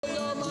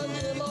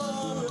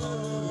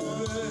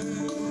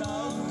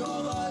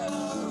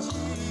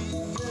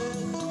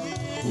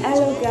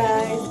Hello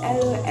guys,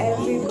 hello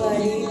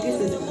everybody.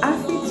 This is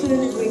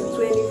Afri-Tunes week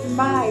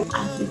 25.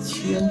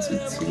 Afri-Tunes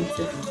week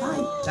 25.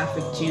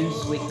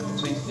 Afri-Tunes week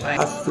 25.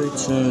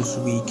 Afri-Tunes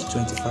week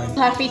 25.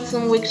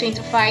 Afri-Tunes week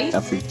 25.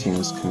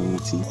 Afri-Tunes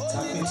community.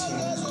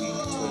 Afri-Tunes week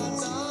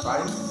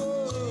 25.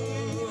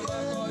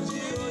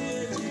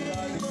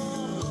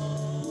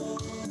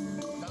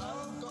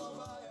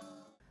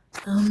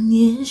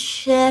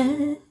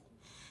 Omniscient,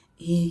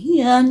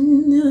 I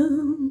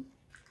knew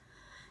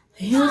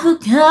you're the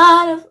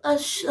God of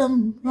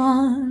awesome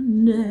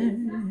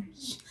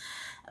wonders.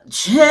 I've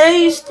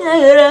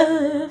tasted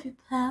of your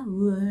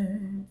power.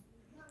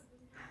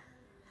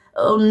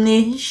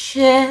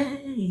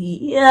 Omniscient,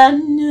 I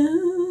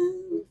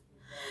knew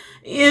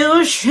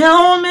you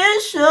show me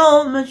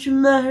so much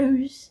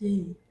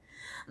mercy,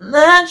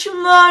 much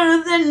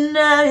more than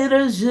I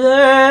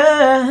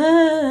deserve.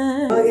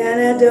 What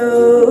can I do?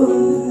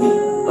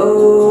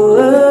 Oh,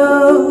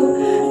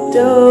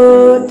 do.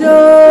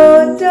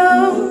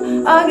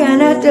 What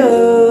can I do?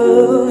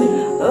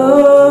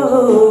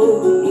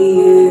 Oh,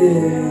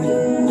 yeah.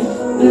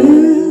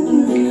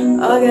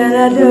 What can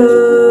I do?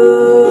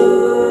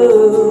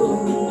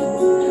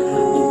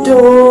 Do.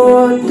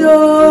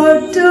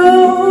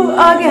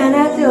 What can I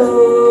do?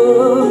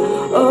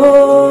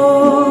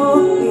 Oh,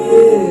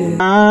 yeah.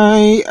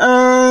 I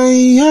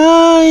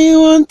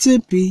want to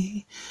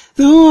be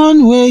the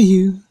one where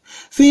you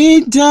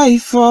feed die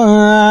for.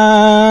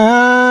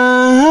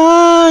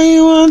 I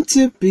want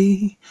to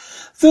be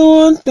the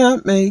one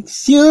that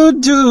makes you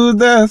do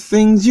the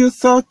things you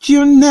thought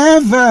you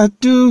never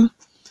do.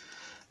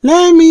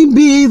 Let me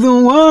be the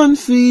one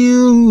for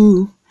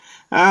you.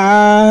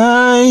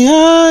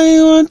 I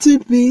want to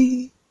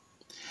be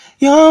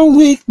your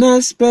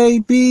weakness,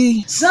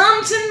 baby.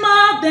 Something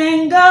more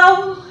than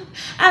gold.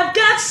 I've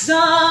got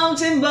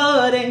something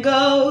more than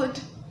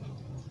gold.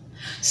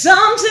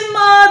 Something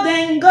more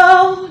than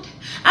gold.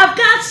 I've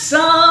got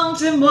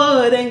something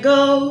more than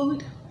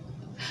gold.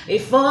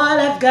 If all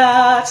I've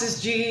got is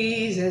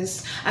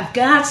Jesus, I've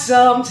got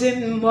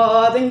something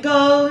more than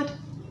gold.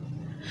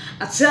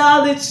 I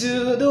tell it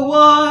to the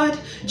world,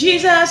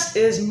 Jesus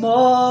is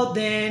more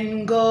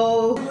than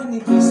gold.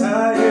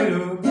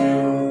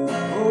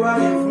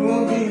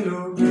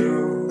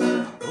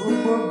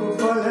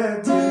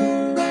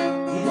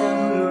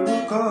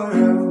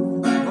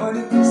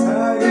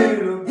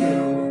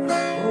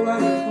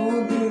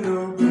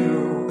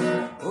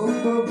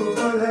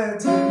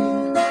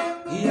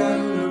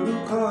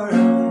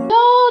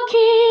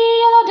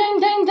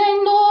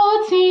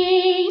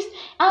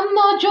 I'm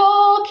not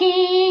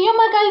joking, you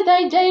my guys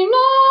they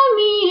know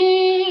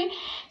me.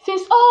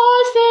 Since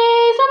all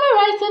says I'm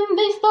writing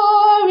this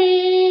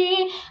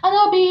story, and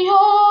I'll be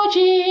OG,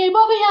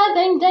 but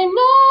behind they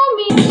know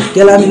me.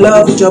 Girl, I'm in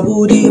love with your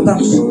booty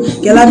bounce.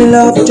 Girl, I'm in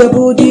love with your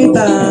booty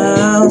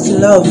bounce.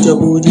 In love with your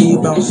booty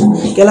bounce.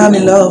 Girl, I'm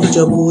in love with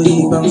your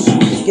booty bounce.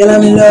 Girl,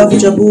 I'm in love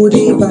with your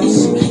booty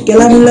bounce.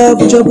 Girl, I'm in love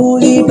with your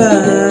booty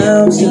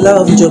bounce. In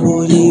love with your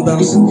booty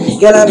bounce.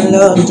 Girl, I'm in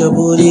love with your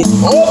booty.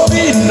 Oh,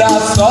 be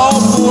that